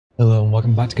and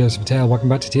welcome back to Ghost of a Tale, welcome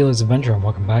back to Tilo's Adventure, and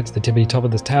welcome back to the tippity top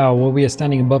of this tower where we are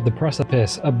standing above the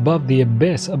precipice, above the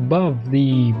abyss, above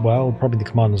the, well, probably the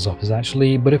commander's office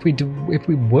actually, but if we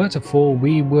were to fall,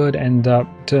 we would end up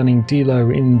turning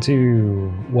Tilo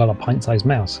into, well, a pint-sized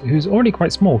mouse, who's already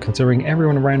quite small considering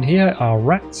everyone around here are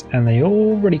rats and they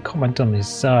already comment on his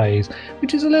size,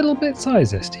 which is a little bit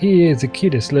sizest. He is the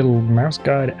cutest little mouse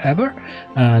guard ever,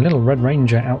 little Red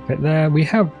Ranger outfit there. We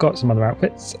have got some other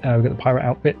outfits, we've got the pirate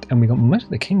outfit, and we got most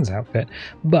of the king's outfit,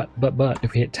 but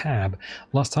if we hit tab,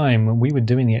 last time when we were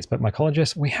doing the expert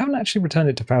mycologist, we haven't actually returned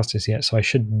it to Faustus yet, so I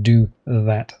should do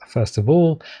that first of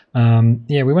all.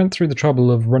 Yeah, we went through the trouble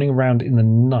of running around in the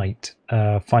night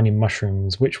finding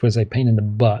mushrooms, which was a pain in the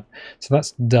butt, so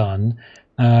that's done.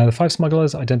 The 5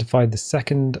 smugglers identified the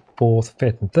 2nd, 4th,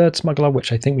 5th and 3rd smuggler,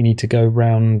 which I think we need to go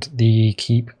round the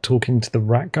keep talking to the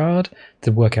rat guard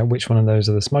to work out which one of those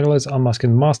are the smugglers.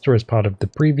 Unmasking the master as part of the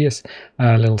previous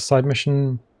little side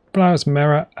mission. Flowers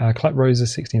Mirror, collect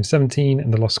roses 16 of 17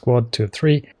 and the Lost Squad 2 of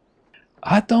 3.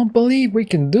 I don't believe we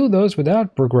can do those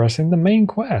without progressing the main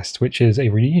quest, which is a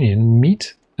reunion,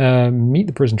 meet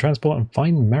the prison transport and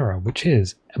find Mirror, which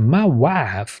is my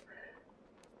wife.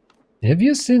 Have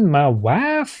you seen my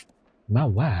wife? My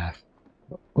wife?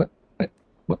 What?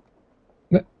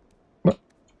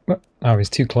 Oh, he's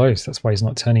too close. That's why he's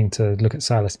not turning to look at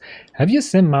Silas. Have you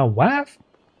seen my wife?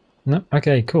 No?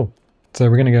 Okay, cool. So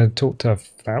we're going to go talk to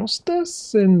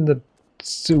Faustus in the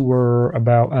sewer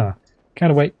about...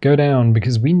 Kind of wait, go down,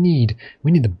 because we need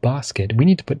the basket. We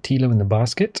need to put Tilo in the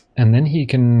basket, and then he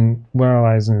can... Well,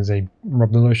 I was going to say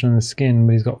rub the lotion on the skin,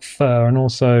 but he's got fur, and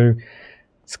also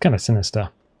it's kind of sinister.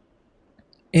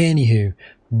 Anywho,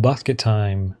 basket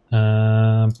time.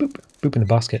 Boop in the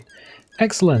basket.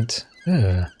 Excellent.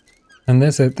 And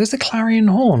there's a clarion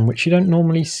horn, which you don't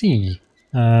normally see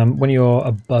when you're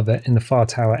above it in the far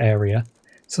tower area.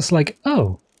 So it's like,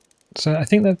 oh. So I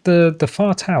think that the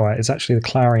far tower is actually the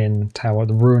clarion tower,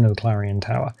 the ruin of the clarion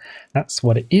tower. That's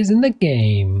what it is in the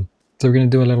game. So we're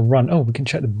going to do a little run. Oh, we can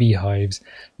check the beehives.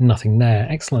 Nothing there.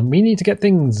 Excellent. We need to get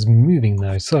things moving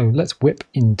though. So let's whip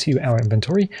into our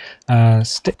inventory.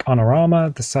 Stick on our armor,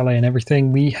 the sale and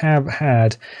everything. We have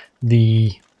had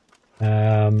the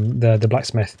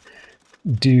blacksmith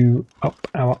do up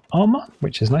our armor,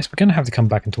 which is nice. We're going to have to come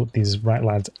back and talk to these rat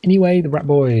lads anyway. The rat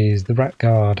boys, the rat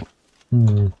guard.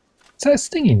 Is that a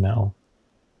stinging nettle?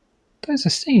 Those are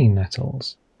stinging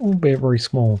nettles, albeit very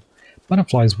small.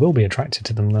 Butterflies will be attracted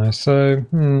to them though, so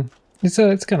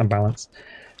it's kind of balanced.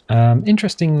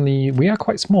 Interestingly, we are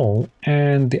quite small,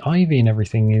 and the ivy and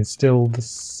everything is still the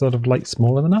sort of like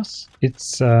smaller than us.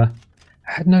 It's I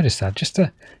had noticed that just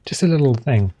a little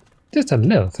thing, just a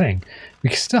little thing.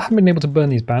 We still haven't been able to burn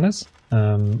these banners.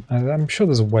 I'm sure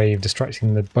there's a way of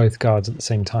distracting both guards at the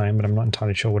same time, but I'm not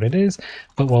entirely sure what it is.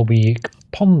 But while we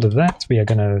ponder that, we are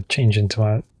going to change into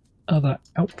our other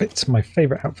outfits. My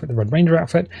favorite outfit, the Red Ranger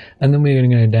outfit, and then we're going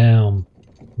to go down.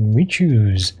 We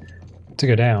choose to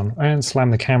go down and slam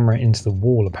the camera into the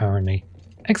wall apparently.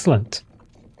 Excellent.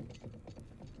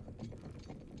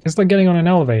 It's like getting on an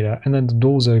elevator and then the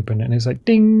doors open and it's like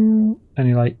ding, and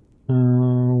you're like,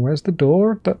 where's the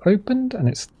door that opened? And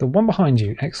it's the one behind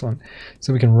you. Excellent.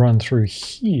 So we can run through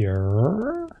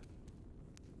here.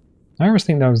 I always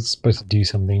think that was supposed to do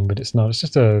something, but it's not. It's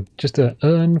just a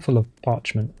urn full of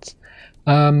parchments.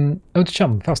 Oh, to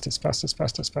chum. Faustus.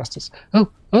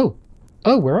 Oh,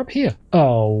 we're up here.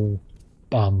 Oh,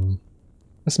 bum.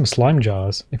 There's some slime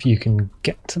jars, if you can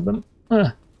get to them.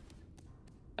 I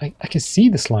can see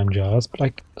the slime jars, but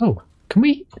like, oh, can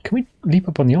we leap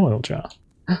up on the oil jar?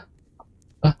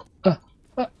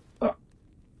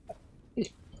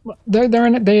 They're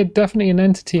definitely an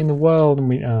entity in the world,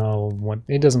 and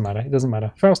it doesn't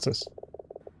matter. Faustus.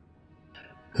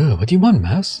 Oh, what do you want,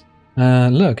 mouse?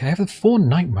 Look, I have the 4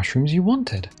 night mushrooms you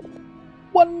wanted.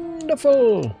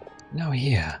 Wonderful! Now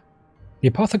here.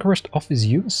 The apothecarist offers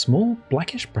you a small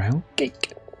blackish brown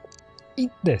cake.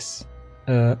 Eat this.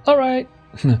 Alright.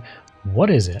 What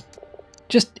is it?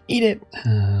 Just eat it.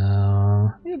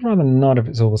 I'd rather not if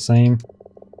it's all the same.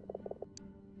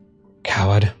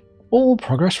 Coward. All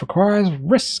progress requires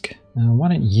risk. Why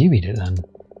don't you eat it then?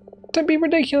 Don't be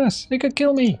ridiculous. It could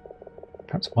kill me.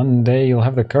 Perhaps one day you'll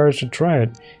have the courage to try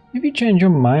it. If you change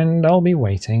your mind, I'll be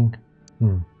waiting.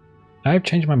 I've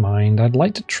changed my mind. I'd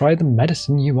like to try the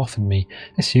medicine you offered me,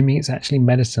 assuming it's actually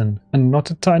medicine and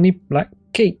not a tiny black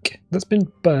cake that's been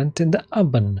burnt in the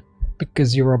oven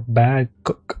because you're a bad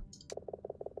cook.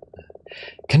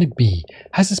 Can it be?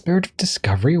 Has the spirit of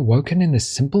discovery awoken in this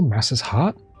simple mouse's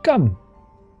heart? Come.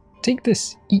 Take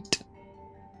this, eat.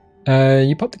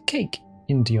 You pop the cake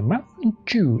into your mouth and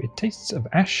chew. It tastes of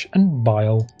ash and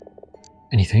bile.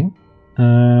 Anything?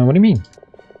 What do you mean?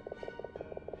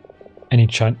 Any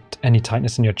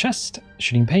tightness in your chest?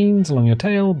 Shooting pains along your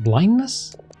tail?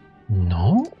 Blindness?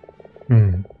 No?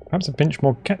 Perhaps a pinch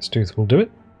more cat's tooth will do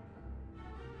it.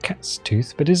 Cat's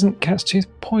tooth? But isn't cat's tooth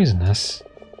poisonous?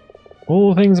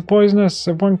 All things are poisonous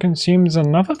if one consumes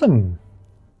enough of them.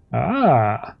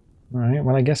 Ah! Alright,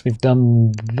 well I guess we've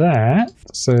done that.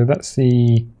 So that's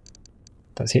the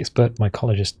expert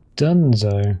mycologist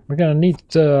Dunzo. We're gonna need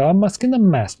our musk in the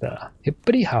master.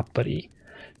 Hippity hoppity.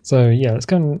 So yeah, let's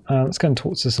go and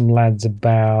talk to some lads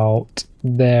about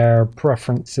their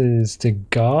preferences to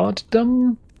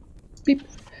guarddom. Beep,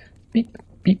 beep,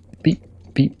 beep, beep,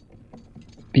 beep,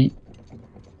 beep,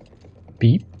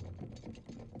 beep.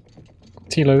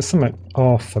 Tilo, there's something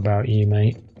off about you,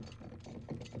 mate.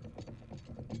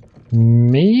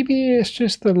 Maybe it's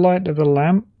just the light of the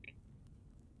lamp.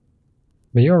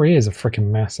 But your ears are freaking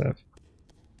massive.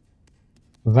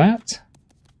 That?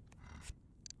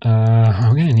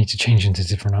 I'm gonna need to change into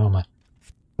different armor.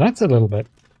 That's a little bit.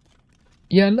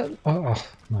 Yeah, look. Oh,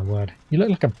 my word. You look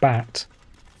like a bat.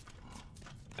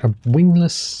 A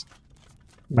wingless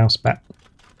mouse bat.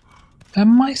 Are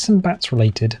mice and bats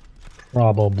related?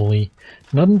 Probably.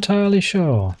 Not entirely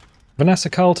sure. Vanessa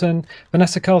Carlton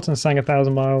sang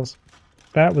 1,000 Miles.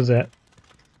 That was it.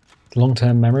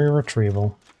 Long-term memory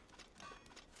retrieval.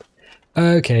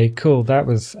 Okay, cool. That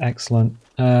was excellent.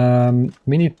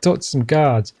 We need to talk to some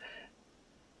guards.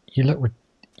 You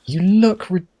look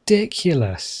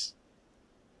ridiculous.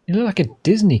 You look like a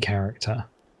Disney character.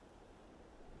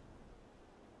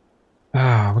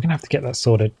 Ah, we're gonna have to get that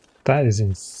sorted. That is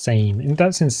insane.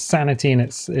 That's insanity in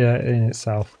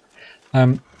itself.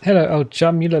 Hello, old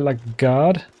chum. You look like a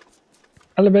guard.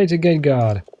 Elevator gate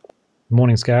guard.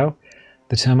 Morning, Scout.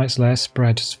 The termite's lair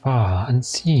spreads far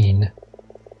unseen.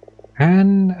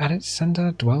 And at its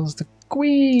center dwells the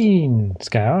Queen.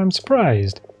 Scout, I'm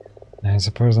surprised. I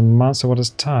suppose the monster what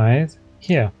is tithe.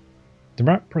 Here, the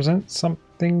rat presents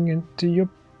something into your.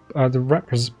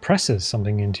 Presses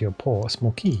something into your paw. A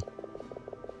small key.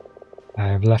 I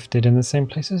have left it in the same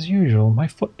place as usual. My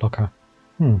footlocker.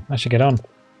 I should get on.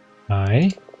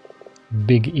 Aye.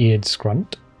 Big-eared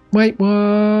scrunt. Wait,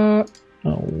 what?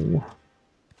 Oh.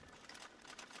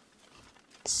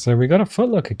 So we got a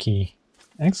footlocker key.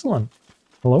 Excellent.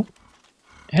 Hello?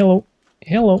 Hello?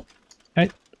 Hello?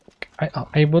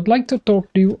 I would like to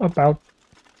talk to you about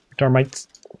termites.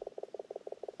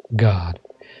 God.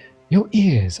 Your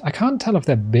ears. I can't tell if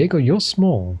they're big or you're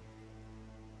small.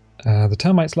 The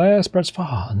termite's lair spreads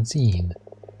far unseen.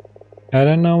 I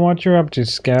don't know what you're up to,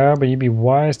 Scout, but you'd be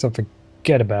wise to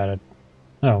forget about it.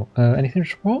 Oh, anything to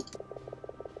report?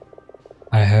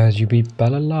 I heard you beat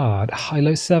Bella Lard.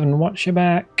 Hilo 7, watch your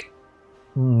back.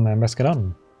 I best get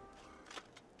on.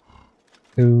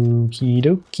 Okie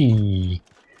dokie.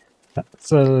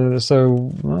 So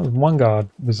one guard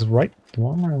was right,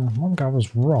 one guard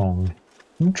was wrong.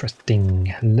 Interesting.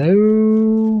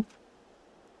 Hello?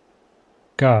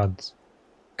 Guards.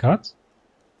 Guards?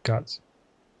 Guards.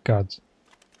 Guards.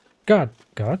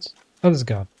 Guards? Oh, there's a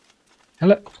guard.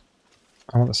 Hello?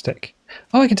 I want the stick.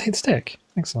 Oh, I can take the stick.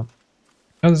 Excellent.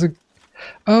 Oh, there's a...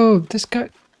 Oh, this guy...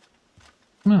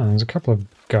 No, there's a couple of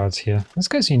guards here. This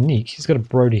guy's unique. He's got a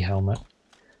Brody helmet,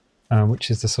 which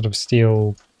is the sort of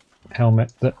steel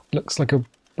helmet that looks like a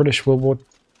British World War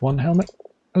I helmet.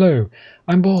 Hello,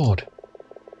 I'm bored.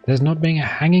 There's not been a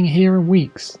hanging here in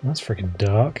weeks. That's freaking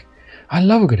dark. I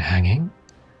love a good hanging.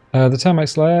 The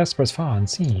termite's lair spreads far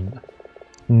unseen.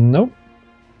 Nope.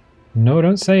 No,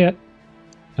 don't say it.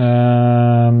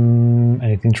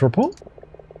 Anything to report?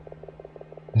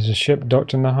 There's a ship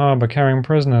docked in the harbour carrying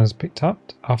prisoners picked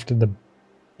up after the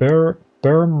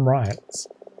Burm riots.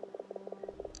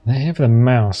 They're here for the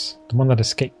mouse, the one that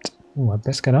escaped. Ooh, I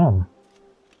best get on.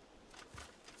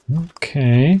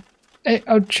 Okay. Hey,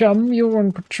 oh chum, you're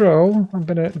on patrol. I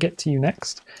better get to you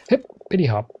next. Hip, pity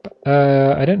hop.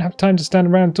 I don't have time to stand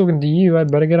around talking to you.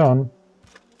 I'd better get on.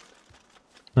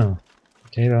 Oh,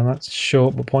 okay, then that's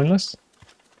short but pointless.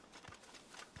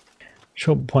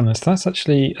 Short but pointless. That's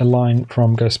actually a line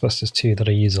from Ghostbusters 2 that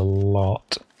I use a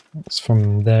lot. It's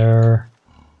from there.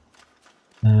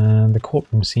 And the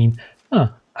courtroom scene.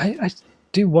 I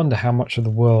do wonder how much of the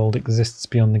world exists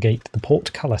beyond the gate. The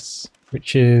portcullis,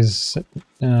 which is...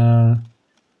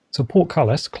 so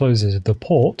portcullis closes the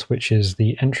port, which is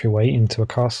the entryway into a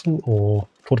castle or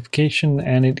fortification,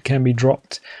 and it can be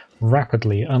dropped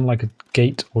rapidly, unlike a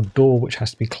gate or door which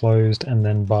has to be closed and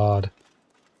then barred.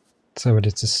 So it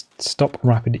is to stop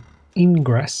rapid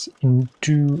ingress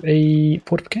into a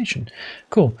fortification.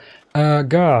 Cool.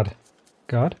 Guard.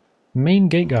 Guard. Main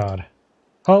gate guard.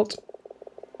 Halt.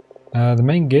 The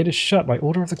main gate is shut by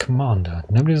order of the commander.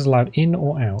 Nobody is allowed in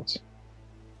or out.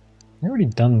 I've already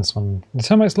done this one. The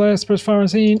termite's lair spreads far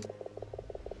unseen.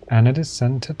 And at its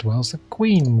center dwells the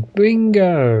queen.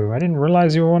 Bingo! I didn't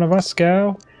realize you were one of us,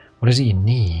 Scow. What is it you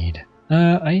need?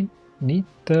 I need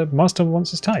the master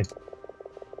wants his tide.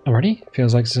 Already?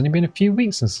 Feels like it's only been a few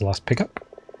weeks since the last pickup.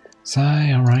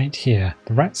 Sigh, alright, here.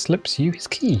 The rat slips you his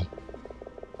key.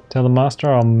 Tell the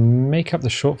master I'll make up the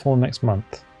shortfall next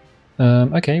month.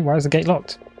 Okay, why is the gate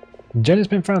locked? The jailer's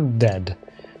been found dead.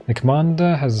 The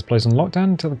commander has this place on lockdown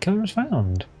until the killer is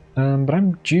found. But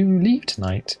I'm due leave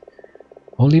tonight.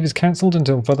 All leave is cancelled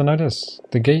until further notice.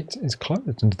 The gate is closed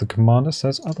until the commander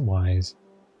says otherwise.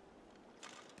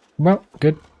 Well,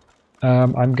 good.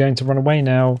 I'm going to run away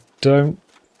now. Don't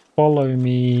follow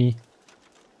me.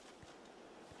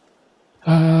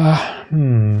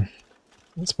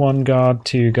 It's 1 guard,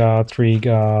 2 guard, 3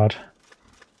 guard.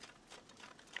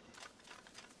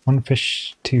 1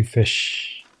 fish, 2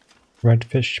 fish. Red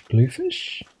fish, blue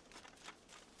fish?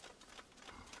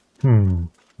 We've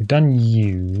done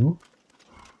you.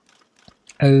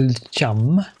 Old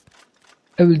chum.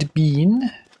 Old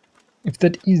bean. If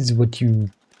that is what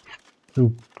you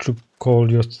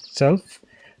call yourself.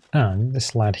 And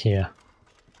this lad here.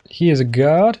 He is a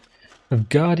guard of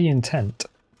guardian intent.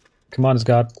 Commander's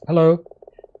guard. Hello.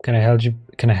 Can I help you?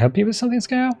 Can I help you with something,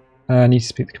 Scow? I need to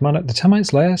speak to the commander. The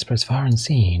termite's lair spreads far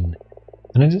unseen.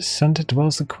 And at its center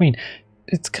dwells the queen.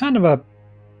 It's kind of a...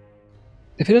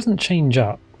 If it doesn't change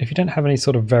up, if you don't have any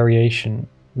sort of variation,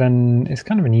 then it's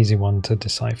kind of an easy one to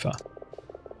decipher.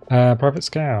 Private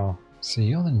Scow. So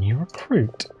you're the new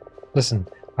recruit. Listen,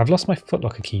 I've lost my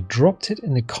footlocker key. Dropped it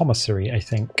in the commissary, I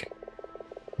think.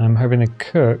 I'm hoping the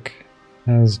cook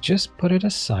has just put it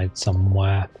aside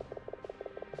somewhere.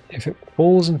 If it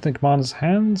falls into the commander's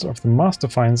hands, or if the master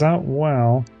finds out,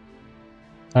 well...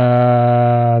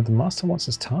 the master wants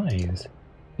his tithe.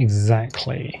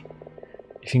 Exactly.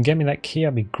 If you can get me that key,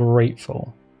 I'll be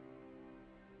grateful.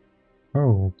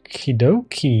 Okie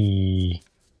dokie.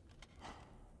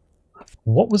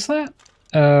 What was that?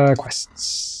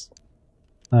 Quests.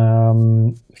 Find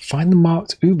the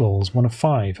marked oobles, 1 of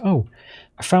 5. Oh,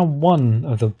 I found 1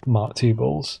 of the marked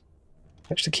oobles.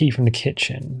 Fetch the key from the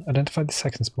kitchen. Identify the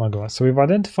second smuggler. So we've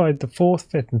identified the 4th,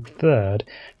 5th, and 3rd.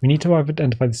 We need to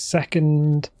identify the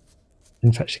 2nd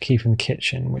and fetch the key from the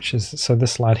kitchen, which is so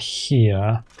this lad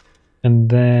here, and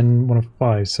then 1 of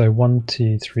 5. So 1,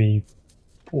 2, 3,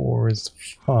 4 is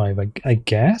 5, I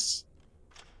guess.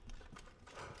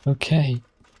 Okay.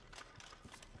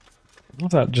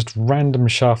 Love that just random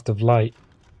shaft of light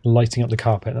lighting up the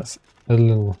carpet. That's a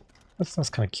little. That's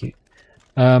kind of cute.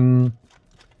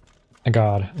 A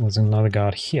guard. There's another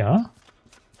guard here.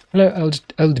 Hello,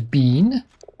 old bean.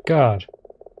 Guard.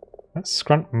 That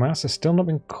scrunt mouse has still not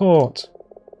been caught.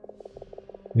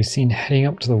 We've seen heading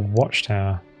up to the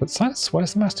watchtower, but Silas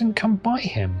swears the mouse didn't come by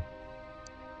him.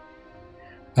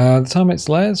 The termite's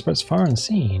lair spreads far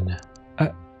unseen.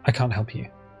 I can't help you.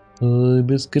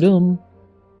 Best get on.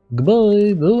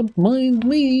 Goodbye, don't mind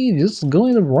me, just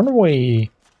going to run away.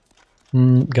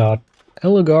 Guard.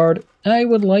 Hello, guard. I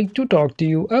would like to talk to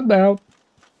you about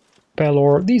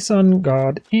Pelor, the sun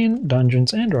god in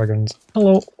Dungeons and Dragons.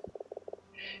 Hello.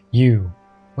 You.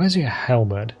 Where's your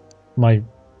halberd? My... at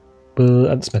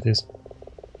the smithies.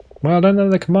 Well, I don't know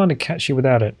the commander catch you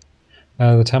without it.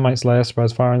 The termite's lair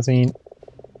spreads far unseen.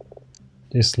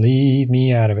 Just leave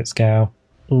me out of it, Scow.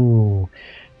 Ooh.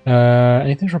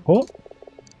 Anything to report?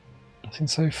 Nothing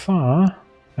so far.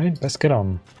 I'd best get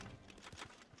on.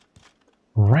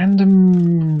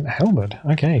 Random halberd.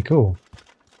 Okay, cool.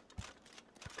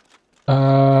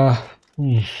 Gotta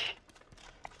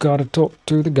talk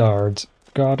to the guards.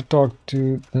 Gotta talk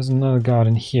to... There's another guard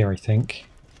in here, I think.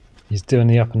 He's doing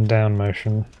the up and down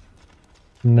motion.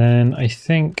 And then I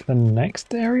think the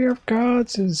next area of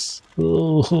guards is...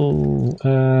 Halt,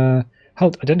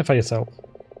 identify yourself.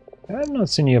 I've not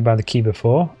seen you about the key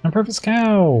before. I'm Private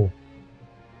Scow.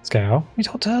 Scow? We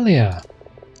talked earlier.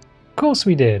 Of course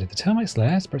we did. The termite's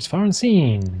lair spreads far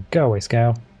unseen. Go away,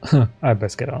 Scow. I'd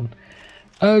best get on.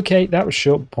 Okay, that was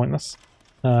short but pointless.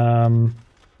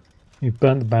 We've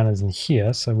burnt the banners in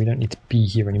here, so we don't need to be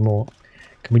here anymore.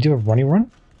 Can we do a runny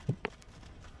run?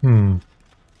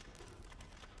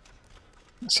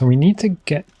 So we need to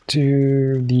get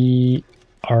to the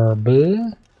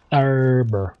harbor.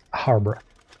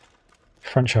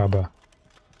 French harbor.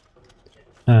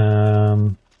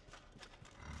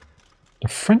 The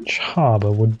French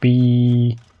harbor would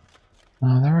be...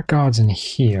 Oh, there are guards in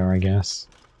here, I guess.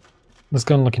 Let's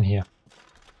go and look in here.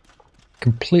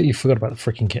 Completely forgot about the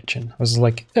freaking kitchen. I was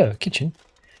like, oh, kitchen.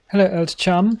 Hello, old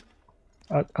chum.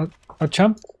 Old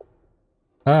chum?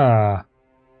 Ah,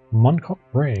 Moncock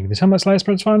Rig. The termite slayer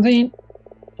spreads 14.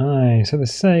 Aye, so they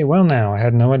say. Well now, I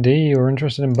had no idea you were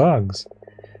interested in bugs.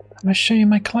 I must show you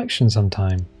my collection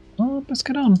sometime. Oh, let's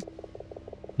get on.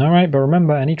 Alright, but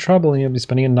remember, any trouble and you'll be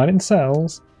spending a night in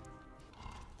cells.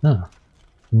 Ah,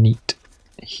 neat.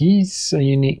 He's a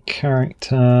unique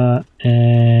character,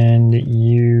 and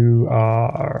you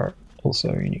are also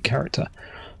a unique character.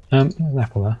 There's an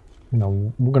apple there.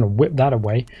 We're gonna whip that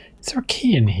away. Is there a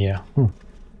key in here? I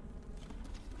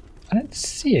don't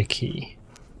see a key.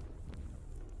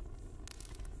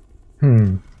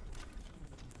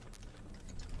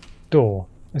 Door.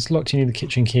 It's locked. You need the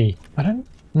kitchen key. I don't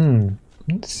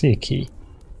see a key.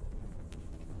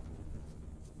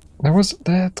 There was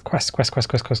the quest.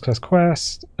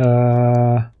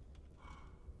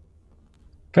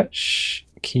 Fetch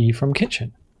key from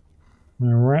kitchen.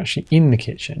 We're actually in the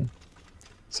kitchen.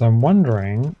 So I'm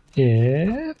wondering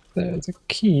if there's a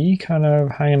key kind of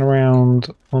hanging around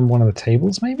on one of the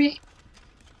tables, maybe?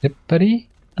 Hippity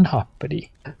and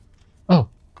hoppity. Oh,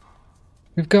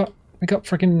 we got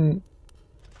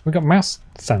mouse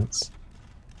sense.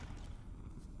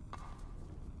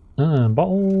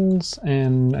 Bottles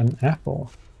and an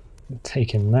apple. I'm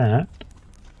taking that.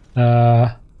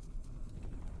 No.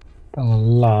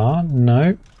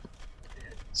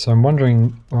 So I'm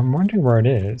wondering where it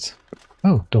is.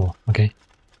 Oh, door. Okay.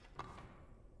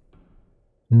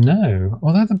 No.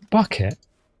 Although the bucket.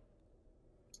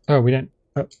 Oh, we don't.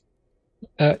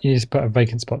 You just put a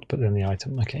vacant spot to put in the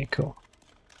item. Okay, cool.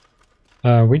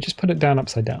 We just put it down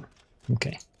upside down.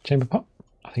 Okay. Chamber pot.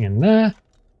 Nothing in there.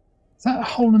 Is that a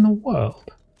hole in the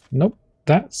world? Nope.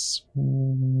 That's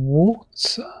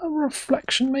water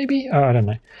reflection, maybe? Oh, I don't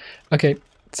know. Okay,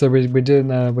 so we're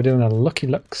doing a lucky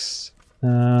looks.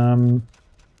 Oh,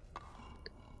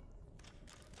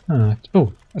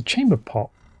 a chamber pot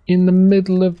in the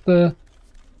middle of the.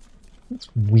 That's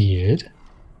weird.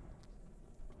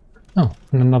 Oh,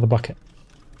 and another bucket.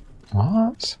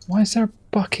 What? Why is there a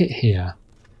bucket here?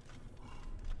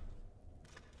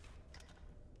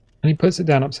 And he puts it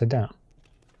down upside down.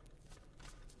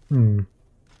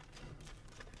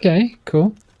 Okay,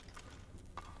 cool.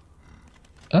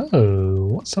 Oh,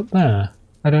 what's up there?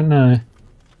 I don't know.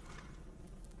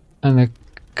 And a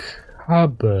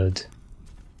cupboard.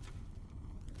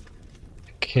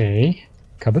 Okay.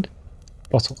 Cupboard.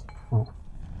 Bottle.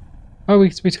 Oh, we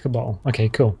took a bottle. Okay,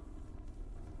 cool.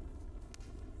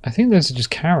 I think those are just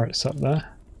carrots up there.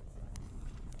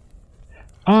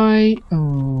 I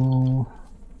don't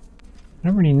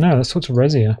really know. That's sort of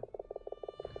Resia.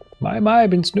 My, I've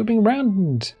been snooping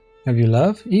around. Have you,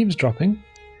 love? Eavesdropping.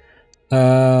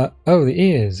 Oh, the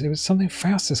ears. It was something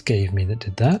Faustus gave me that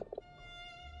did that.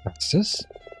 Faustus?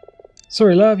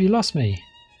 Sorry, love, you lost me.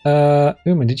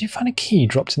 Uma, did you find a key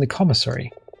dropped in the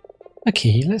commissary? A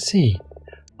key? Let's see.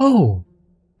 Oh,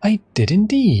 I did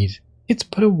indeed. It's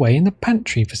put away in the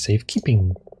pantry for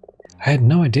safekeeping. I had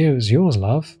no idea it was yours,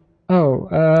 love.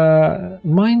 Oh,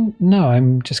 mine? No,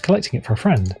 I'm just collecting it for a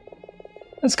friend.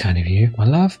 That's kind of you, my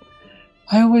love.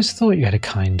 I always thought you had a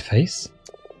kind face.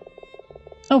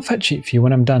 I'll fetch it for you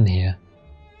when I'm done here.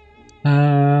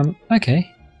 Okay.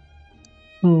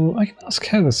 Oh, I can ask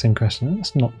her the same question.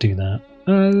 Let's not do that.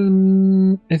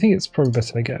 I think it's probably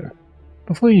better I go.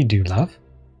 Before you do, love,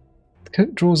 the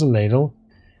cook draws a ladle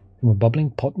from a bubbling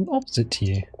pot opposite to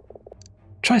you.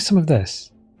 Try some of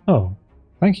this. Oh,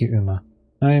 thank you, Uma.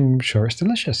 I'm sure it's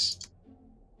delicious.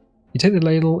 You take the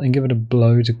ladle and give it a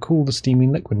blow to cool the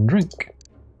steaming liquid and drink.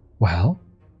 Well,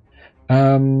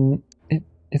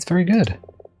 it's very good.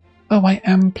 Oh, I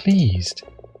am pleased.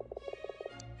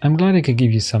 I'm glad I could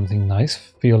give you something nice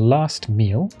for your last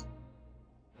meal.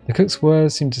 The cook's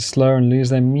words seem to slur and lose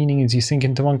their meaning as you sink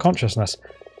into unconsciousness.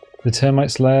 The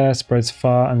termite's lair spreads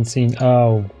far unseen.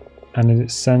 Oh, and at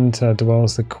its centre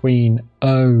dwells the queen.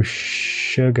 Oh,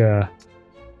 sugar.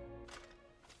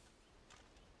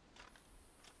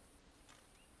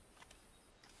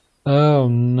 Oh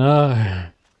no.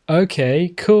 Okay,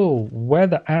 cool. Where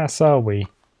the ass are we?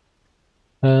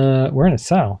 We're in a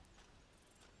cell.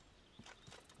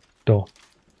 Door.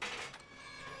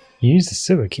 Use the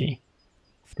sewer key.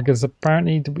 Because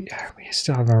apparently we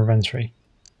still have our inventory.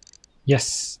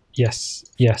 Yes, yes,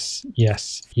 yes,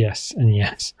 yes, yes, and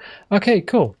yes. Okay,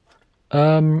 cool.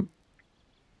 That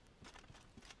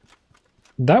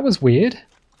was weird.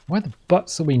 Where the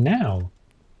butts are we now?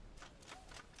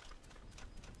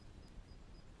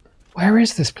 Where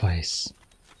is this place?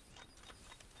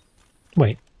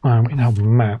 Wait, we can have a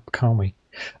map, can't we?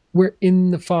 We're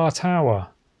in the far tower.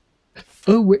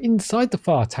 Oh, we're inside the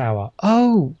far tower.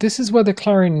 Oh, this is where the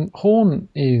clarion horn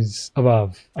is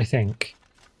above, I think.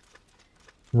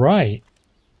 Right.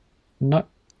 not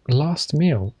last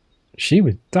meal. She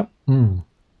was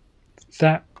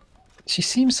that she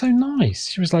seems so nice.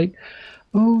 She was like,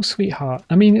 "Oh, sweetheart."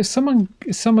 I mean, if someone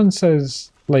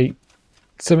says like,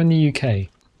 so in the UK,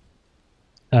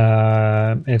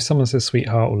 if someone says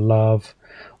sweetheart or love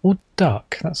or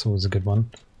duck, that's always a good one.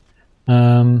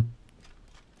 It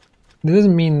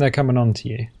doesn't mean they're coming on to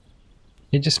you.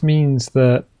 It just means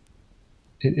that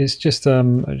it's just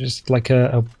like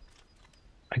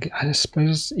I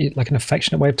suppose like an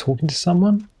affectionate way of talking to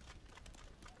someone.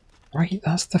 Right,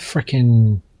 that's the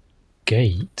frickin'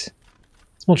 gate.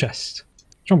 Small chest.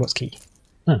 Strongbox key.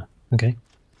 Oh, okay.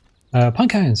 Pine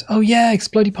cones. Oh yeah,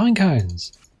 exploding pine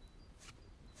cones.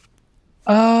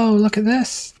 Oh, look at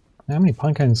this. How many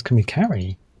pine cones can we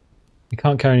carry? We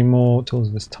can't carry any more tools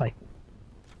of this type.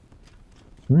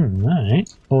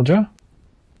 Alright. Ore jar.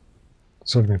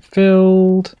 Sort of been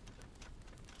filled.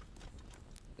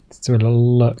 Let's do a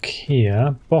little look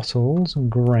here. Bottles and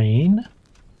grain.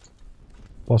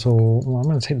 Bottle. Well, I'm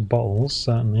going to take the bottles,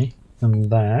 certainly. And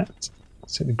that.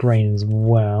 Let's take the grain as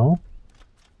well.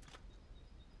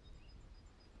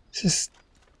 This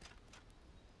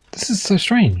is so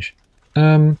strange.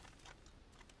 Is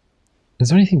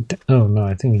there anything? Oh no,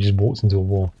 I think we just walked into a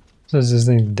wall. So there's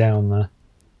anything down there.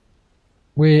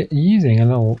 We're using a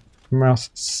little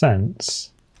mouse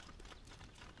sense.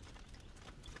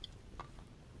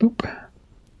 Boop.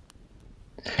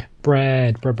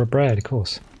 Bread, of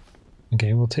course.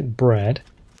 Okay, we'll take bread.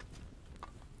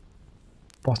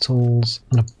 Bottles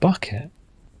and a bucket.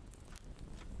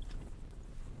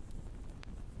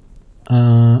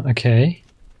 Okay.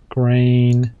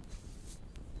 Grain.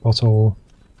 Bottle.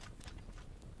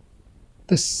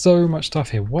 There's so much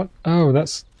stuff here. What? Oh,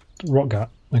 that's rock gut.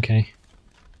 Okay.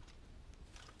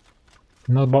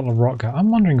 Another bottle of rock gut.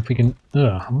 I'm wondering if we can...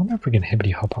 I wonder if we can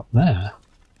hibbity hop up there.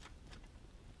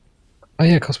 Oh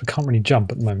yeah, of course we can't really jump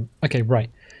at the moment. Okay, right.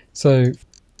 So,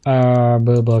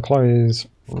 clothes,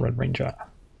 Red Ranger.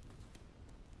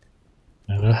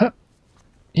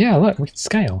 Yeah, look, we can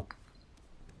scale.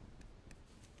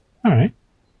 All right.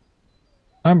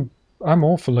 I'm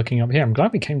all for looking up here. I'm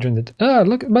glad we came during the...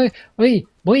 look at my...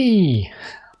 Wee!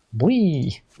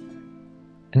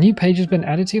 A new page has been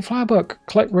added to your flower book.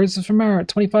 Collect roses from Mara at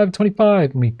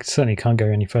 25. We certainly can't go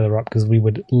any further up because we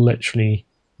would literally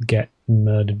get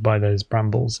murdered by those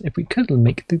brambles if we could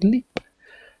make the leap.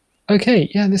 Okay,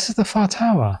 yeah, this is the far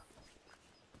tower.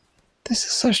 This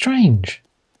is so strange.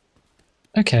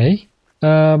 Okay.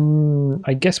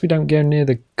 I guess we don't go near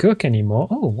the cook anymore.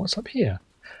 Oh, what's up here?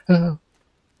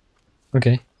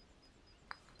 Okay.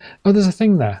 Oh, there's a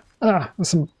thing there. There's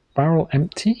some barrel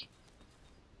empty.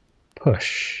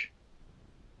 Push.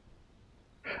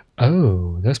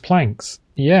 Oh, there's planks.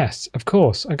 Yes, of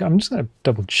course. I'm just going to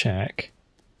double check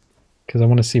because I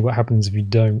want to see what happens if you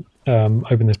don't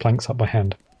open those planks up by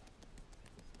hand.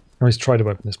 I always try to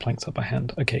open those planks up by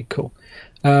hand. Okay, cool.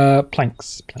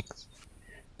 Planks.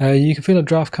 You can feel a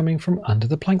draft coming from under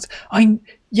the planks.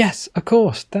 Yes, of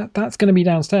course. That's going to be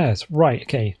downstairs. Right,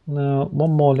 okay. Now,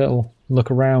 one more little look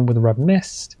around with the red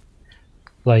mist.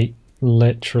 Like,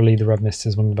 literally, the red mist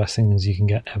is one of the best things you can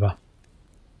get ever.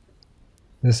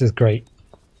 This is great.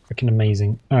 Freaking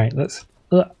amazing. Alright, let's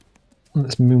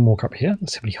moonwalk up here.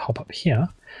 Let's simply hop up here.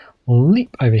 We'll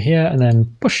leap over here and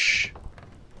then push.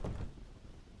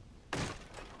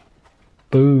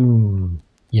 Boom.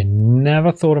 You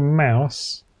never thought a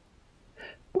mouse...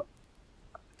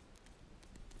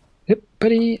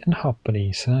 Hippity and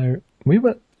hoppity. So we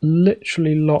were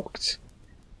literally locked.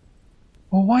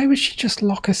 Well, why would she just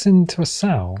lock us into a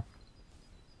cell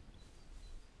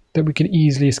that we could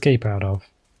easily escape out of?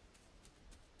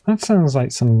 That sounds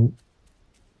like some...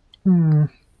 that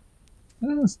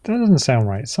doesn't sound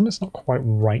right. Something's not quite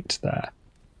right there.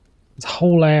 This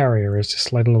whole area is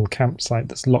just like a little campsite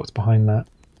that's locked behind that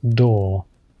door.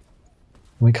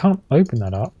 We can't open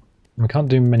that up. We can't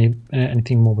do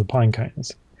anything more with pine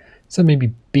cones. So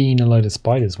maybe bean a load of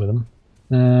spiders with them.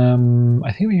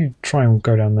 I think we should try and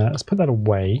go down there. Let's put that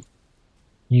away.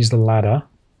 Use the ladder.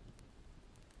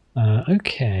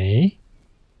 Okay.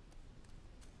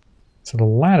 So the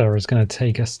ladder is going to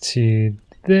take us to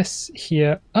this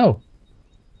here. Oh!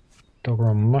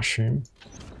 Doggerel mushroom.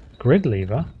 Grid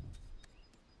lever.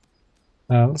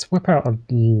 Let's whip out a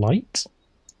light.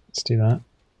 Let's do that.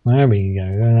 There we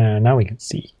go. Now we can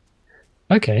see.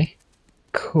 Okay.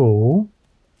 Cool.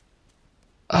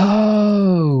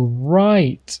 Oh,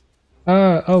 right.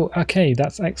 Oh, okay.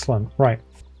 That's excellent. Right.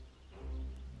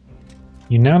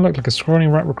 You now look like a scrawny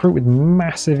rat recruit with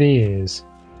massive ears.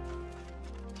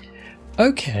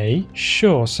 Okay,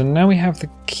 sure. So now we have the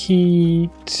key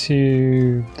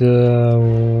to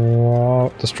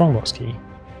the strongbox key.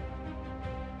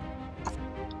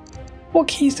 What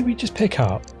keys did we just pick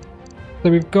up? So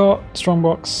we've got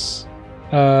strongbox,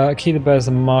 a key that bears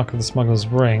the mark of the smuggler's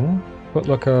ring,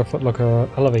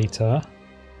 footlocker, elevator,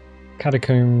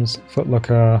 catacombs,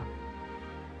 footlocker,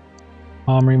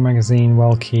 armory, magazine,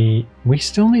 well key. We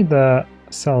still need the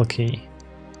cell key.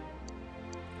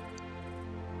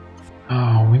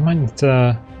 Oh, we might need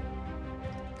to...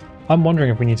 I'm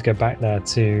wondering if we need to go back there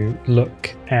to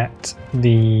look at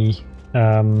the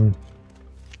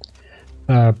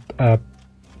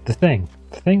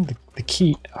the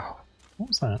key. Oh, what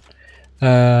was that?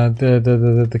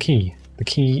 The key. The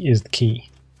key is the key.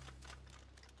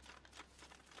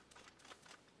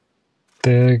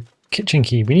 The kitchen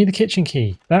key. We need the kitchen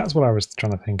key. That's what I was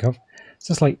trying to think of. It's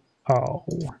just like, oh,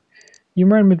 you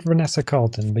remembered Vanessa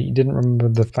Carlton, but you didn't remember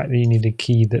the fact that you needed a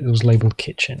key that was labeled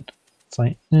kitchen. It's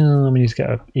like, oh, we need to get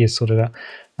our ears sorted out.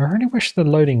 I really wish the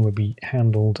loading would be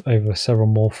handled over several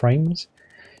more frames,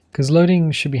 because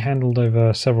loading should be handled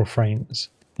over several frames,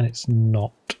 and it's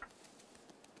not.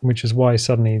 Which is why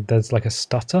suddenly there's like a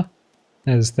stutter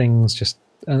as things just...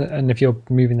 And if you're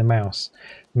moving the mouse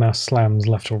slams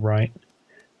left or right.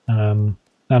 And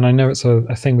I know it's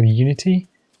a thing with Unity,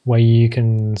 where you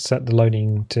can set the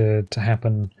loading to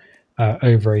happen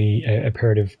over a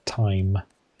period of time.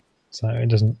 So it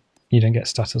doesn't... You don't get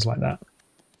stutters like that.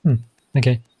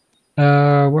 Okay.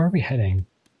 Where are we heading?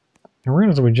 I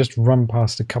realize we just run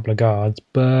past a couple of guards,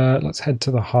 but let's head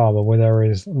to the harbour where there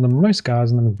is the most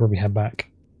guards, and then we'll probably head back.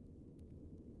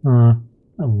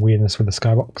 Weirdness with the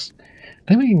skybox.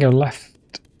 Then we can go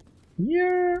left.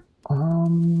 Yeah.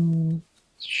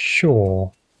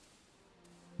 Sure.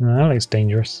 No, that looks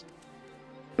dangerous.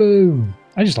 Boom.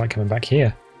 I just like coming back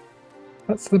here.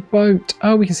 That's the boat.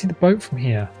 Oh, we can see the boat from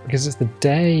here because it's the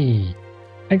day.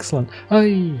 Excellent.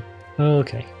 Hey.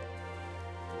 Okay.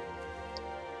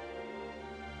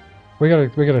 We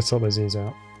gotta sort those ears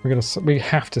out. We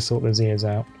have to sort those ears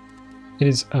out. It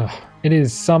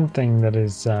is something that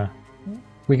is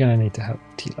we're gonna need to help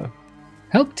Tilo.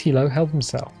 Help Tilo help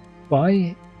himself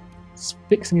by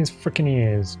fixing his frickin'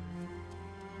 ears.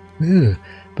 Ugh,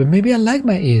 but maybe I like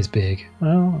my ears big.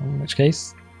 Well, in which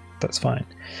case, that's fine.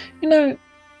 You know,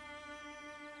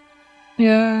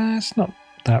 yeah, it's not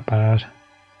that bad.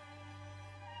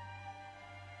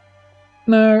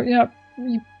 No, yeah,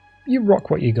 you rock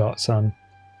what you got, son.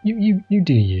 You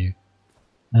do you.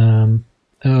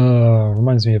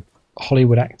 Reminds me of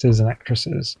Hollywood actors and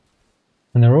actresses.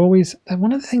 And they're always...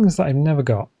 One of the things that I've never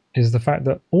got is the fact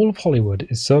that all of Hollywood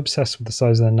is so obsessed with the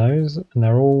size of their nose, and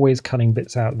they're always cutting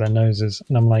bits out of their noses.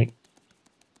 And I'm like,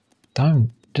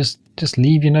 don't. Just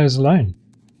leave your nose alone.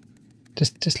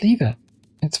 Just leave it.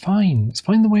 It's fine. It's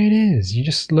fine the way it is. You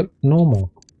just look normal.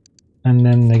 And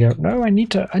then they go, no, I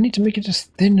need to make it as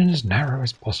thin and as narrow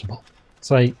as possible.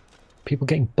 It's like people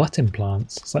getting butt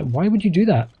implants. It's like, why would you do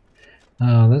that?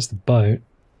 Oh, there's the boat.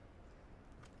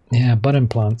 Yeah, butt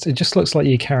implants. It just looks like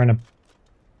you're carrying a...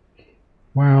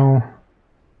 Well,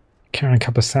 carrying a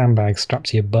couple of sandbags strapped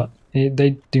to your butt.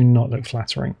 They do not look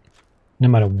flattering, no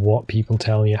matter what people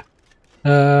tell you.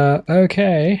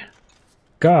 Okay.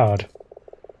 Guard.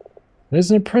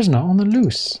 There's a prisoner on the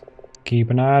loose. Keep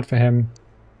an eye out for him.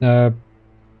 I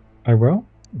will?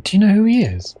 Do you know who he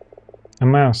is? A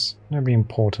mouse. Nobody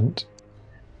important.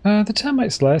 The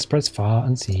termite slayer spreads far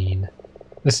unseen.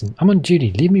 Listen, I'm on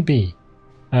duty. Leave me be.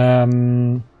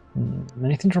 Anything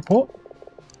to report?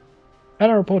 I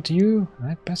don't report to you.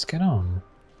 I'd best get on.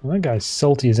 Well, that guy's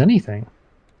salty as anything.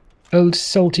 Old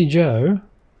Salty Joe.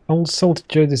 Old Salty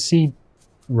Joe the Sea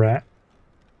Rat.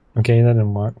 Okay, that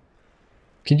didn't work.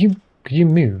 Could you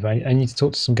move? I need to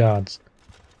talk to some guards.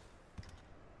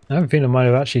 I have a feeling I might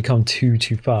have actually come too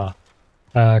far.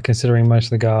 Considering most of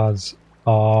the guards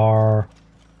are...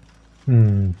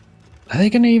 Are they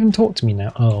going to even talk to me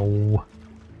now? Oh.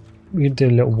 We do a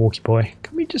little walkie boy.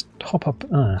 Can we just hop up?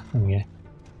 There we go.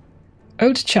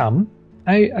 Old chum,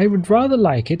 I would rather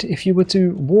like it if you were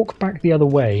to walk back the other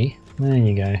way. There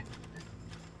you go.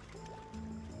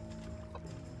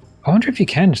 I wonder if you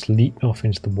can just leap off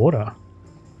into the water.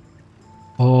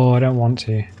 Oh, I don't want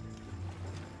to.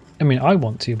 I mean, I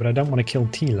want to, but I don't want to kill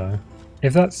Tilo.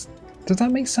 If that's... Does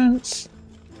that make sense?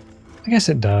 I guess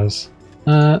it does.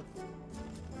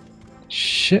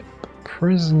 Ship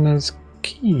prisoner's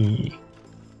key.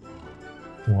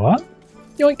 What?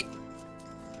 Yoink!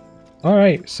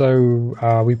 Alright,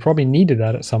 so we probably needed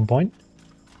that at some point.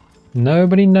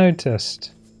 Nobody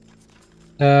noticed.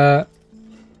 Slow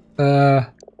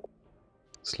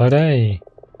day.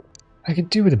 I could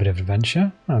do with a bit of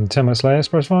adventure. I'm Termite Slayer,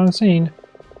 Surprise Fire on Scene.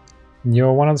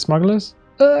 You're one of the smugglers?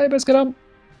 I best get on.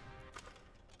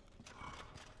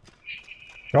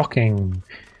 Shocking.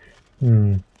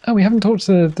 Oh, we haven't talked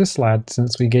to this lad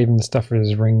since we gave him the stuff for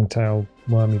his ringtail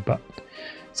wormy butt.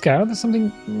 Scout, there's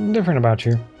something different about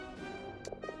you.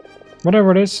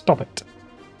 Whatever it is, stop it.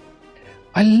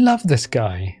 I love this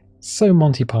guy. So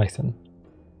Monty Python.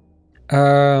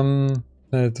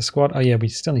 The squad. Oh yeah, we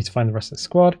still need to find the rest of the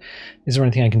squad. Is there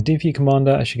anything I can do for you,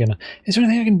 Commander? Is there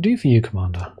anything I can do for you,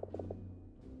 Commander?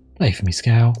 Play for me,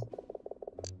 Scout.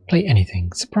 Play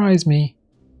anything. Surprise me.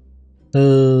 Is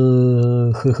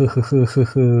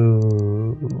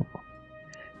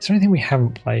there anything we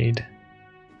haven't played?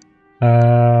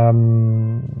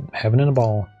 Heaven and a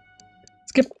Ball.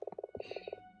 Skip.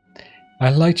 I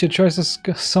liked your choice of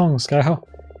song, Scout.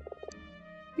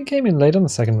 You came in late on the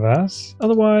second verse.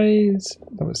 Otherwise,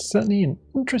 that was certainly an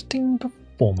interesting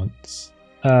performance.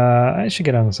 I should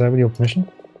get on, sir, with your permission.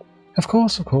 Of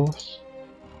course, of course.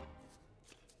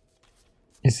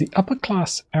 Is the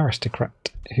upper-class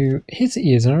aristocrat who his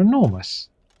ears are enormous.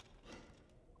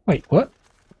 Wait, what?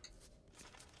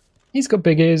 He's got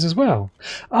big ears as well.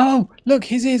 Oh, look,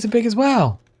 his ears are big as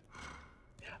well.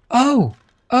 Oh,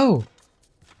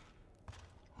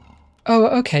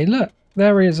 okay, look.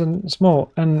 Their ears are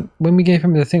small, and when we gave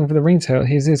him the thing for the ringtail,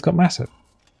 his ears got massive.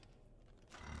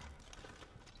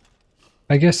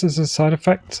 I guess it's a side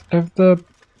effect of the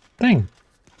thing.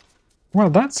 Well,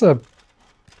 that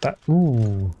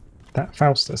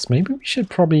Faustus. Maybe we should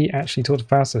probably actually talk to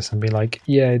Faustus and be like,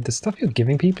 yeah, the stuff you're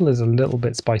giving people is a little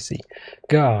bit spicy.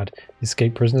 Guard,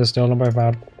 escape prisoner stolen by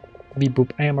Val. Beep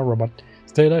boop, I am a robot.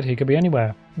 Stay alert, he could be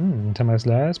anywhere. Terminus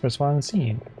last, press fire and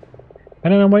scene. I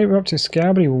don't know what you're up to,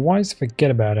 Scout, but you're wise to forget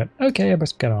about it. Okay, I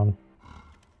best get on.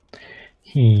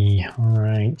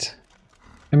 Alright.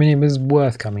 I mean, it was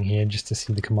worth coming here just to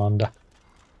see the commander.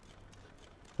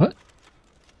 What?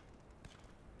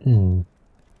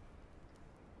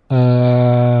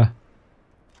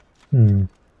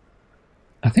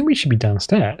 I think we should be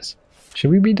downstairs.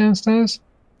 Should we be downstairs?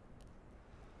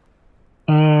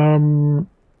 Beep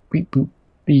boop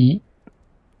beep.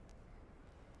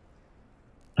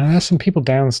 There's some people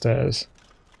downstairs.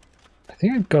 I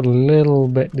think I've got a little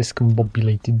bit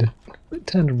discombobulated. A bit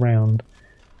turned around.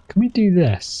 Can we do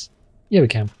this? Yeah, we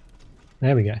can.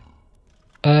 There we go.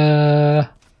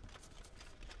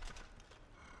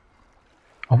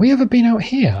 Have we ever been out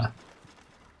here?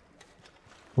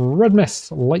 Red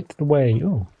mist, light the way.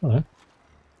 Oh, hello.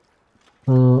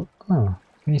 Oh,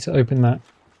 we need to open that,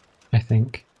 I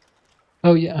think.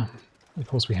 Oh yeah, of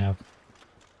course we have.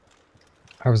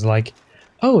 I was like,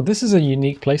 oh, this is a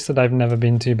unique place that I've never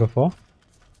been to before.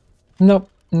 Nope,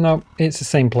 it's the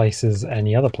same place as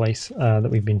any other place that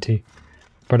we've been to.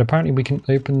 But apparently we can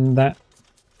open that.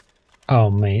 Oh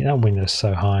mate, that window's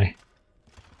so high.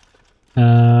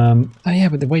 Oh yeah,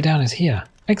 but the way down is here.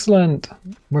 Excellent.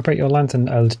 Whip out your lantern,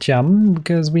 old chum,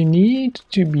 because we need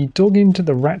to be talking to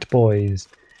the rat boys.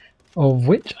 Of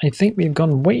which I think we've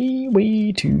gone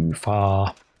way too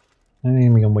far. I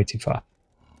think we've gone way too far. Are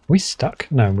we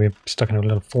stuck? No, we're stuck in a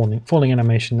little falling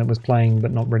animation that was playing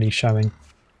but not really showing.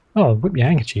 Oh, whip your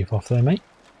handkerchief off there, mate.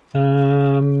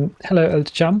 Hello,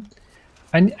 old chum.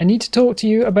 I need to talk to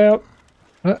you about...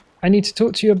 I need to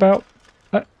talk to you about...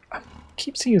 I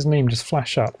keep seeing his name just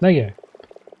flash up. There you go.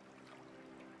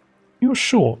 You're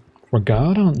short for a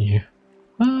guard, aren't you?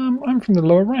 I'm from the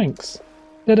lower ranks.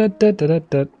 Okay,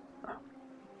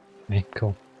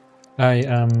 cool.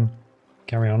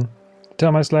 Carry on.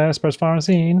 Tell my slayer, spreads fire and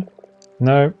scene.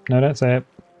 No, don't say it.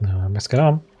 No, I must get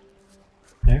on.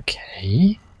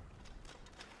 Okay,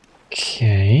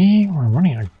 we're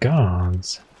running out of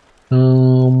guards.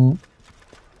 Hello,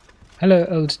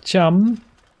 old chum.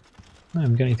 I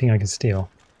haven't got anything I can steal.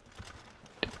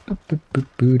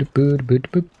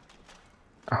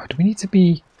 Oh, do we need to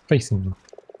be facing them?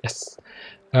 Yes.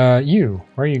 You,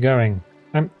 where are you going?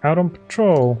 I'm out on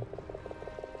patrol.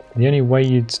 The only way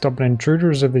you'd stop an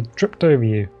intruder is if they tripped over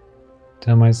you.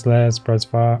 Tell my slayer spreads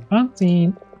far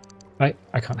unseen. I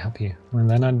can't help you. Well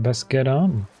then I'd best get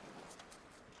on.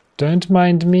 Don't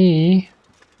mind me.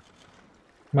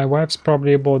 My wife's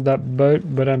probably aboard that boat,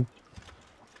 but I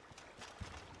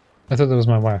thought that was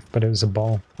my wife, but it was a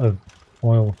bowl of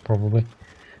oil, probably.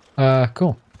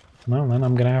 Cool. Well then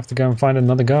I'm gonna have to go and find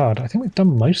another guard. I think we've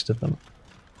done most of them.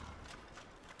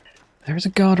 There is a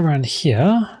guard around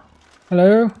here.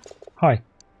 Hello? Hi.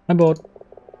 I'm bored.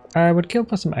 I would kill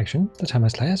for some action. The time I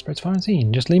slayer spreads far and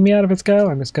seen. Just leave me out of its go.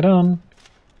 I must get on.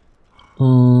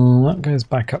 That goes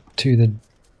back up to the...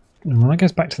 Well, that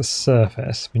goes back to the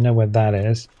surface. We know where that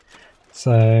is.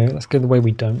 So let's go the way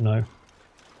we don't know.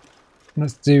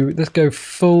 Let's go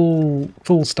full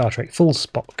Star Trek, full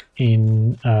Spock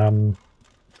in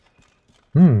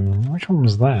which one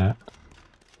was that?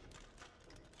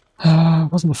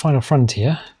 It wasn't the Final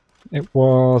Frontier. It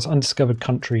was Undiscovered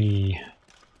Country.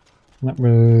 That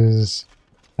was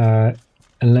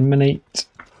eliminate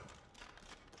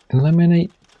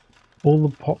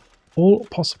all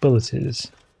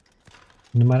possibilities,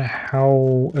 no matter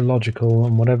how illogical,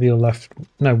 and whatever you're left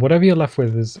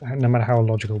with is, no matter how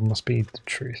illogical, must be the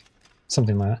truth.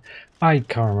 Something like that. I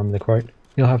can't remember the quote.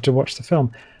 You'll have to watch the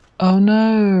film. Oh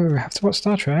no, I have to watch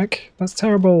Star Trek. That's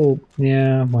terrible.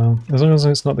 Yeah, well, as long as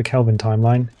it's not the Kelvin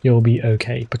timeline, you'll be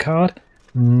okay. Picard?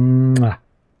 Mwah.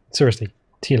 Seriously,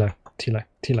 Tilo.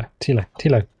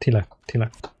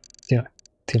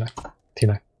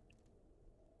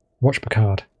 Watch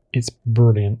Picard. It's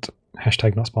brilliant.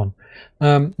 Hashtag not spawn.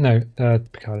 No,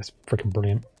 Picard is freaking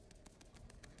brilliant.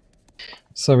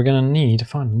 So we're going to need to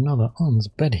find another arms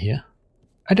bed here.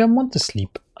 I don't want to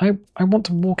sleep. I want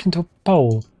to walk into a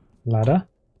pole ladder.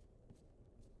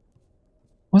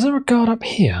 Was there a guard up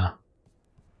here?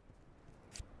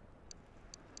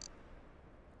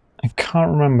 I can't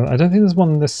remember. I don't think there's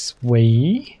one this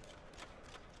way.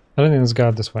 I don't think there's a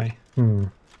guard this way.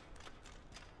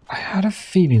 I had a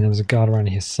feeling there was a guard around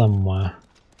here somewhere.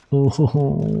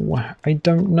 Oh, I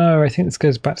don't know. I think this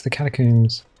goes back to the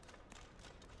catacombs.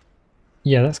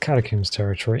 Yeah, that's catacombs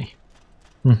territory.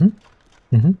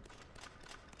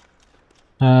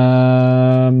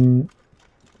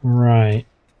 Right.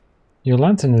 Your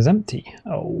lantern is empty.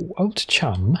 Oh, old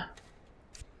chum.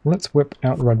 Let's whip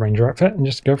out the Red Ranger outfit and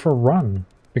just go for a run.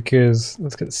 Because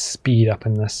let's get speed up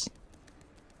in this.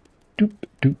 Doop,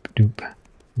 doop, doop.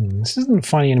 This isn't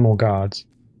finding any more guards.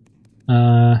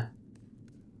 Not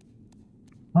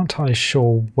entirely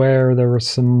sure where there are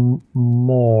some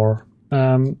more.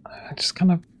 I'm just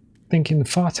kind of thinking the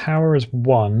Far Tower is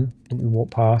one that we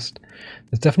walk past.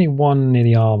 There's definitely one near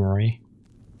the armory.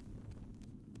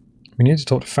 We need to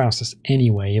talk to Faustus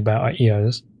anyway about our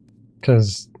EOs,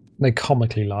 because they're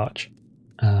comically large.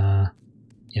 Yeah,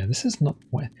 this is not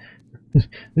where.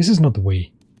 This is not the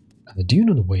way. Do you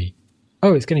know the way?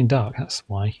 Oh, it's getting dark. That's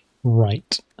why.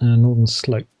 Right. Northern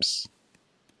Slopes.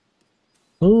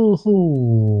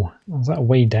 Oh, is that a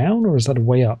way down or is that a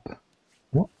way up?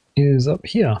 What is up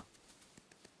here?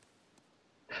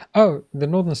 Oh, the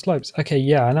Northern Slopes. Okay,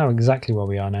 yeah, I know exactly where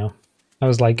we are now. I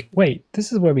was like, wait,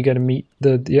 this is where we go to meet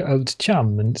the old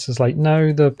chum, and it's just like, no,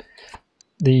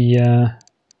 we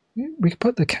could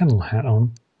put the candle hat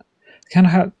on. The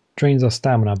candle hat drains our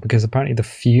stamina because apparently the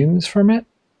fumes from it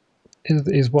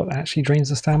is what actually drains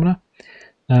the stamina.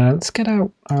 Let's get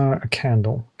out a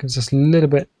candle. Gives us a little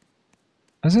bit.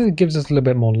 I think it gives us a little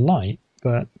bit more light,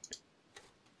 but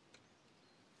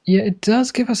yeah, it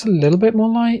does give us a little bit more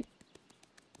light,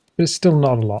 but it's still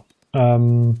not a lot.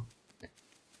 And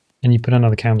you put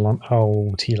another candle on.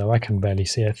 Oh, Tilo, I can barely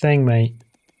see a thing, mate.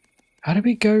 How do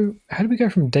we go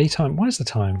from daytime? What is the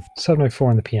time?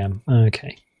 7:04 in the PM.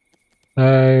 Okay.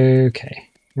 Okay.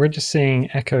 We're just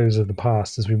seeing echoes of the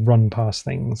past as we run past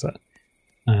things that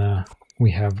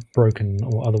we have broken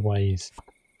or otherwise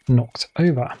knocked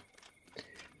over.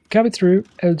 Cabby through,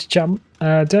 old chum.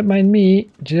 Don't mind me,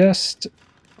 just...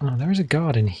 Oh, there is a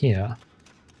guard in here.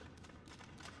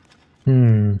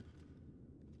 There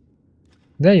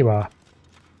you are.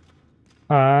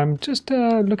 I'm just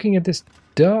looking at this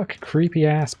dark,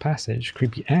 creepy-ass passage.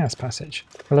 Creepy-ass passage.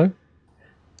 Hello?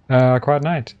 Quiet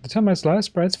night. The termite's light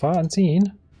spreads far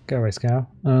unseen. Go away, Scow.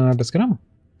 Let's get on.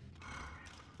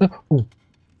 Oh,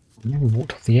 I nearly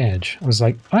walked off the edge. I was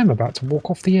like, I'm about to walk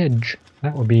off the edge.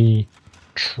 That would be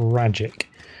tragic.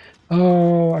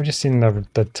 Oh, I've just seen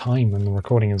the time in the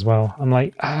recording as well. I'm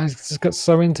like, I just got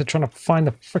so into trying to find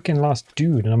the freaking last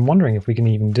dude, and I'm wondering if we can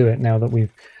even do it now that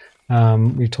we've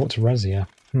talked to Razia.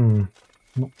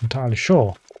 Not entirely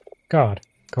sure. God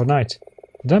night.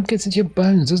 The damp gets into your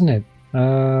bones, doesn't it?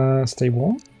 Stay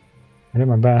warm. I do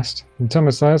my best. The time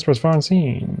is last for as far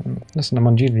unseen. Listen, I'm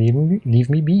on duty. Leave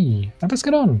me be. Now let's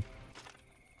get on.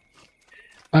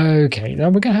 Okay, now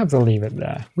we're gonna have to leave it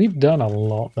there. We've done a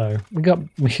lot though. We got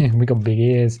big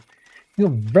ears. We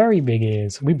got very big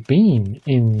ears. We've been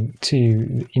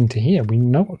into here. We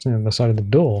know what's on the other side of the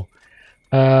door.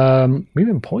 We've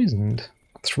been poisoned,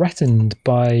 threatened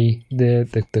by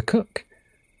the cook.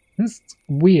 That's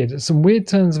weird. Some weird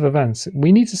turns of events.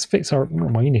 We need to fix our.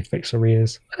 Well, you need to fix our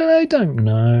ears. I don't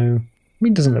know. I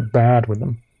mean, it doesn't look bad with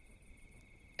them.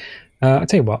 I'll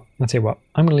tell you what,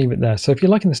 I'm going to leave it there. So if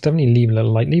you're liking this, definitely leave a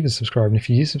little like, leave a subscribe, and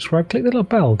if you do subscribe, click the little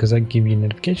bell, because I give you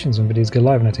notifications when videos go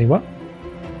live, and I'll tell you what,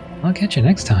 I'll catch you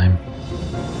next time.